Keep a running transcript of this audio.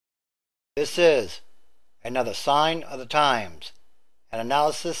This is another sign of the times, an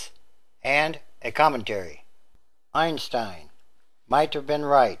analysis and a commentary. Einstein might have been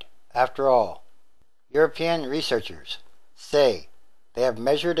right after all. European researchers say they have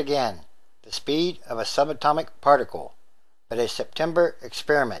measured again the speed of a subatomic particle, but a September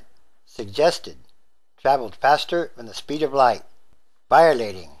experiment suggested traveled faster than the speed of light,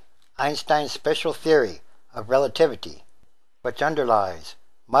 violating Einstein's special theory of relativity, which underlies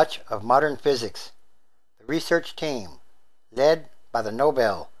much of modern physics. The research team, led by the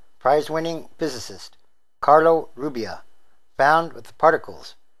Nobel Prize-winning physicist Carlo Rubbia, found that the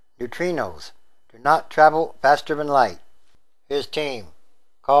particles, neutrinos, do not travel faster than light. His team,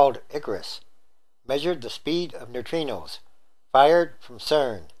 called Icarus, measured the speed of neutrinos fired from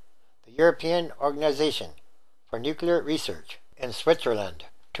CERN, the European Organization for Nuclear Research, in Switzerland,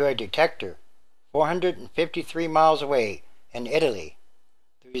 to a detector 453 miles away in Italy.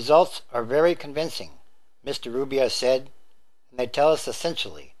 The results are very convincing, Mr. Rubbia said, and they tell us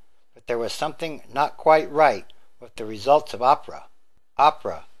essentially that there was something not quite right with the results of OPERA.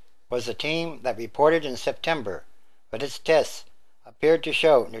 OPERA was the team that reported in September that its tests appeared to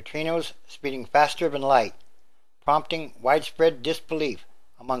show neutrinos speeding faster than light, prompting widespread disbelief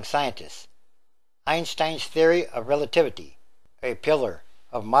among scientists. Einstein's theory of relativity, a pillar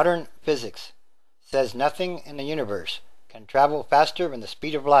of modern physics, says nothing in the universe can travel faster than the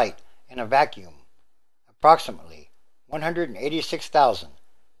speed of light in a vacuum, approximately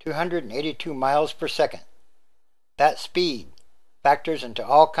 186,282 miles per second. That speed factors into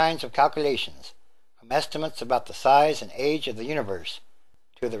all kinds of calculations, from estimates about the size and age of the universe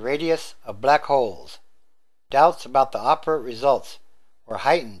to the radius of black holes. Doubts about the OPERA results were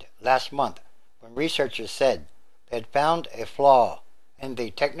heightened last month when researchers said they had found a flaw in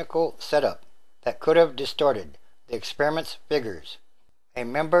the technical setup that could have distorted the experiment's figures. A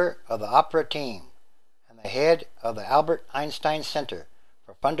member of the OPERA team and the head of the Albert Einstein Center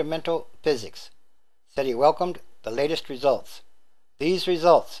for Fundamental Physics said he welcomed the latest results. These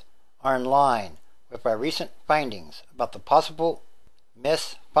results are in line with our recent findings about the possible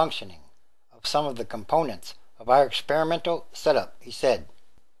misfunctioning of some of the components of our experimental setup, he said.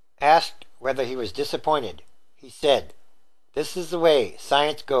 Asked whether he was disappointed, he said, "This is the way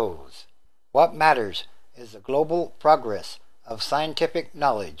science goes. What matters is the global progress of scientific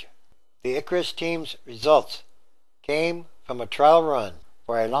knowledge." The Icarus team's results came from a trial run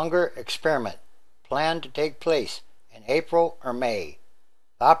for a longer experiment planned to take place in April or May.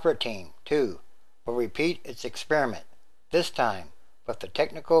 The OPERA team, too, will repeat its experiment, this time with the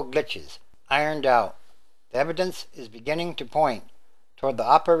technical glitches ironed out. The evidence is beginning to point toward the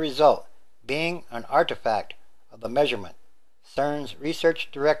OPERA result being an artifact of the measurement, CERN's research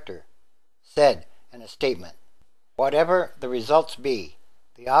director said in a statement. Whatever the results be,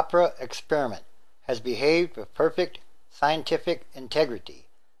 the OPERA experiment has behaved with perfect scientific integrity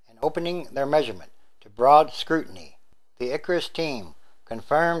in opening their measurement to broad scrutiny. The Icarus team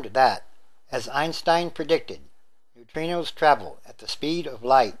confirmed that, as Einstein predicted, neutrinos travel at the speed of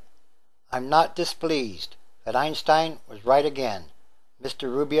light. "I'm not displeased that Einstein was right again,"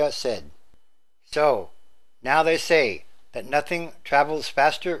 Mr. Rubbia said. So, now they say that nothing travels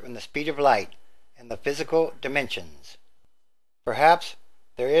faster than the speed of light in the physical dimensions. Perhaps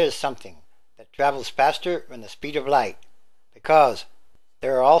there is something that travels faster than the speed of light, because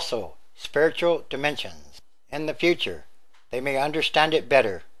there are also spiritual dimensions. In the future, they may understand it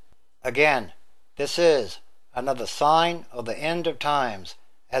better. Again, this is another sign of the end of times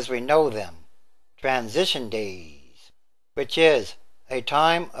as we know them, transition days, which is a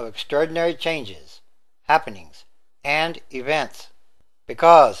time of extraordinary changes, happenings, and events,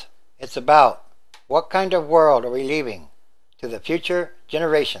 because it's about what kind of world are we leaving to the future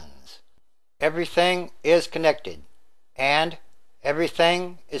generations. Everything is connected, and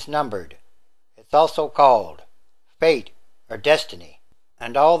everything is numbered. It's also called fate or destiny,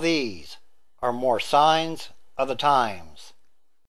 and all these are more signs of the times.